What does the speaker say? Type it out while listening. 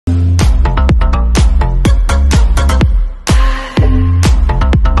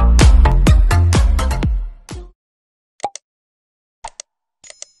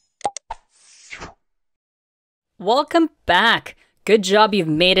Welcome back. Good job, you've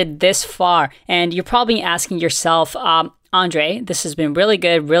made it this far. And you're probably asking yourself, Andre, this has been really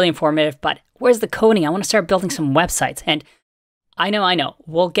good, really informative, but where's the coding? I want to start building some websites. And I know,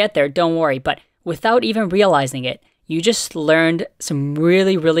 we'll get there, don't worry. But without even realizing it, you just learned some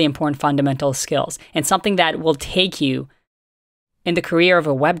really, really important fundamental skills and something that will take you in the career of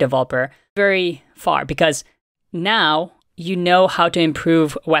a web developer very far, because now you know how to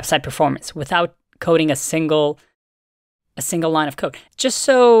improve website performance without coding a single line of code. Just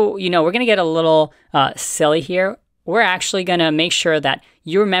so you know, we're going to get a little silly here. We're actually going to make sure that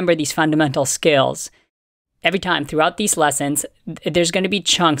you remember these fundamental skills every time throughout these lessons. There's going to be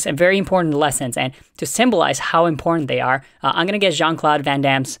chunks and very important lessons. And to symbolize how important they are, I'm going to get Jean-Claude Van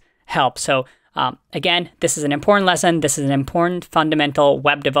Damme's help. So again, this is an important lesson. This is an important fundamental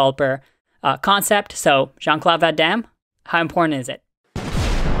web developer concept. So Jean-Claude Van Damme, how important is it?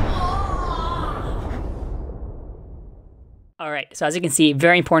 All right, so as you can see,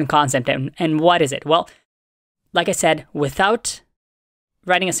 very important concept. And what is it? Well, like I said, without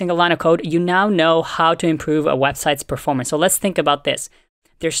writing a single line of code, you now know how to improve a website's performance. So let's think about this.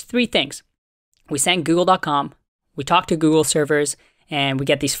 There's three things. We send google.com, we talk to Google servers, and we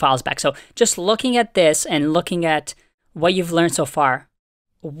get these files back. So just looking at this and looking at what you've learned so far,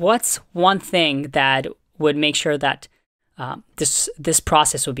 what's one thing that would make sure that this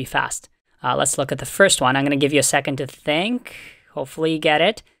process would be fast? Let's look at the first one. I'm going to give you a second to think. Hopefully you get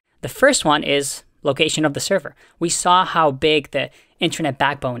it. The first one is location of the server. We saw how big the internet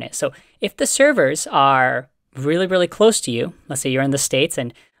backbone is. So if the servers are really, really close to you, let's say you're in the States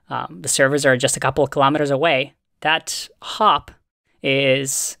and the servers are just a couple of kilometers away, that hop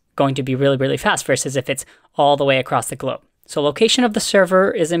is going to be really, really fast versus if it's all the way across the globe. So location of the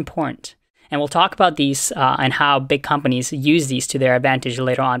server is important. And we'll talk about these and how big companies use these to their advantage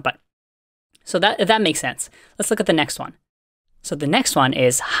later on. But so that makes sense. Let's look at the next one. So the next one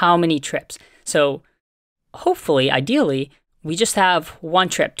is how many trips. So hopefully, ideally, we just have one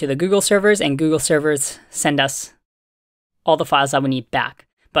trip to the Google servers and Google servers send us all the files that we need back.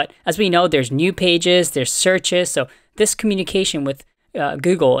 But as we know, there's new pages, there's searches. So this communication with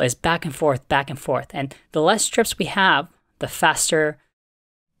Google is back and forth. And the less trips we have, the faster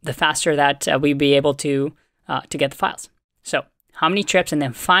that we'd be able to get the files. So how many trips? And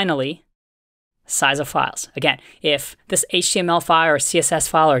then finally, size of files. Again, if this HTML file or CSS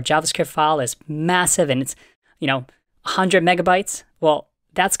file or JavaScript file is massive and it's 100 megabytes, well,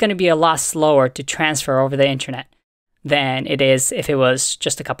 that's going to be a lot slower to transfer over the internet than it is if it was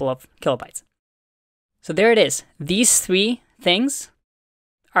just a couple of kilobytes. So there it is. These three things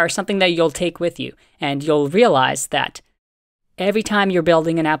are something that you'll take with you, and you'll realize that every time you're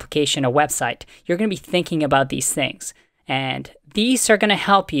building an application, a website, you're going to be thinking about these things. And these are going to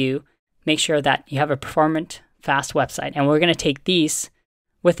help you make sure that you have a performant, fast website. And we're going to take these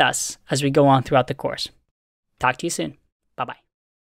with us as we go on throughout the course. Talk to you soon. Bye-bye.